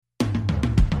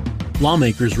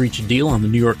Lawmakers reach a deal on the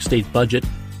New York State budget.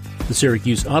 The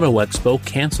Syracuse Auto Expo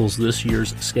cancels this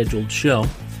year's scheduled show.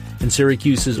 And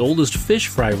Syracuse's oldest fish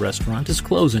fry restaurant is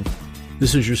closing.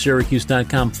 This is your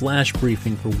Syracuse.com flash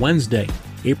briefing for Wednesday,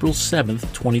 April 7th,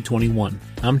 2021.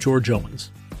 I'm George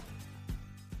Owens.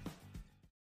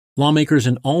 Lawmakers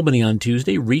in Albany on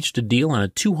Tuesday reached a deal on a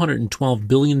 $212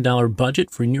 billion budget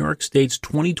for New York State's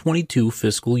 2022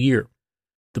 fiscal year.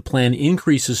 The plan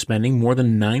increases spending more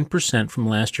than 9% from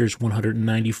last year's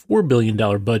 $194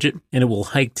 billion budget, and it will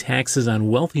hike taxes on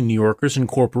wealthy New Yorkers and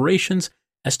corporations,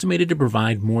 estimated to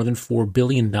provide more than $4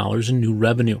 billion in new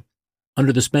revenue.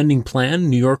 Under the spending plan,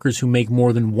 New Yorkers who make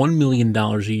more than $1 million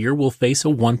a year will face a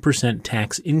 1%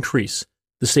 tax increase.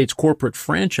 The state's corporate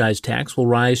franchise tax will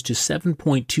rise to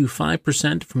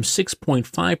 7.25% from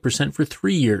 6.5% for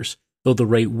 3 years, though the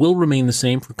rate will remain the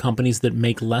same for companies that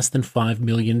make less than $5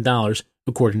 million,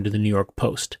 according to the New York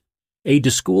Post. Aid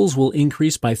to schools will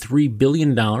increase by $3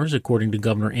 billion, according to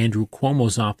Governor Andrew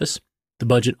Cuomo's office. The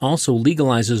budget also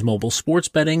legalizes mobile sports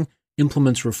betting,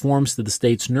 implements reforms to the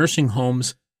state's nursing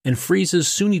homes, and freezes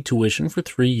SUNY tuition for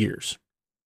 3 years.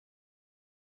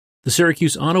 The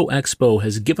Syracuse Auto Expo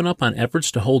has given up on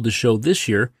efforts to hold the show this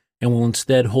year and will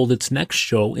instead hold its next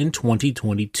show in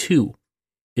 2022.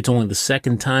 It's only the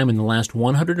second time in the last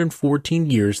 114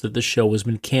 years that the show has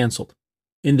been canceled.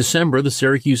 In December, the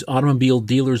Syracuse Automobile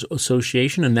Dealers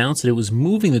Association announced that it was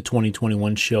moving the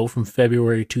 2021 show from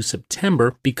February to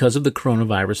September because of the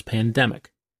coronavirus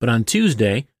pandemic. But on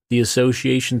Tuesday, the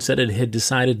association said it had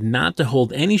decided not to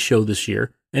hold any show this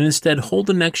year and instead hold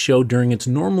the next show during its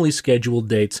normally scheduled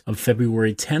dates of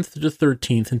February 10th to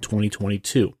 13th in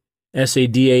 2022.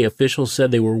 SADA officials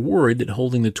said they were worried that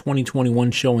holding the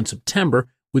 2021 show in September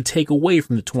would take away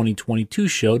from the 2022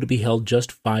 show to be held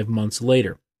just 5 months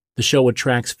later. The show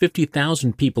attracts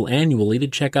 50,000 people annually to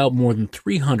check out more than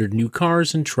 300 new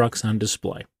cars and trucks on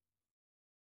display.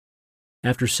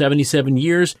 After 77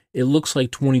 years, it looks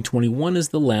like 2021 is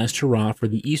the last hurrah for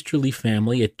the Easterly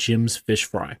family at Jim's Fish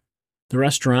Fry. The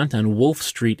restaurant on Wolf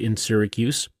Street in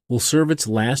Syracuse will serve its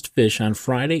last fish on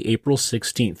Friday, April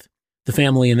 16th. The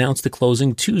family announced the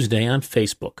closing Tuesday on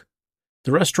Facebook.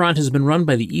 The restaurant has been run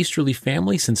by the Easterly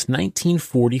family since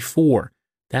 1944.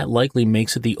 That likely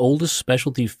makes it the oldest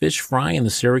specialty fish fry in the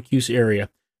Syracuse area,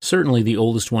 certainly the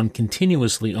oldest one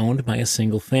continuously owned by a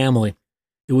single family.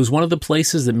 It was one of the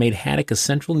places that made haddock a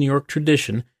central New York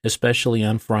tradition, especially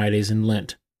on Fridays in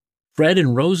Lent. Fred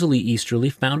and Rosalie Easterly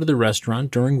founded the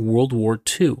restaurant during World War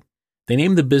II. They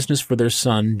named the business for their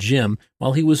son, Jim,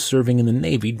 while he was serving in the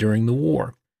Navy during the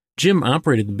war. Jim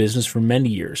operated the business for many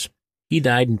years. He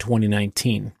died in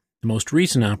 2019. The most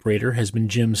recent operator has been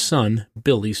Jim's son,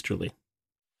 Bill Easterly.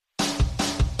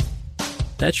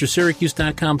 That's your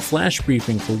Syracuse.com flash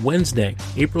briefing for Wednesday,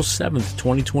 April 7th,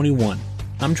 2021.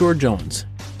 I'm George Owens.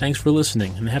 Thanks for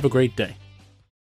listening and have a great day.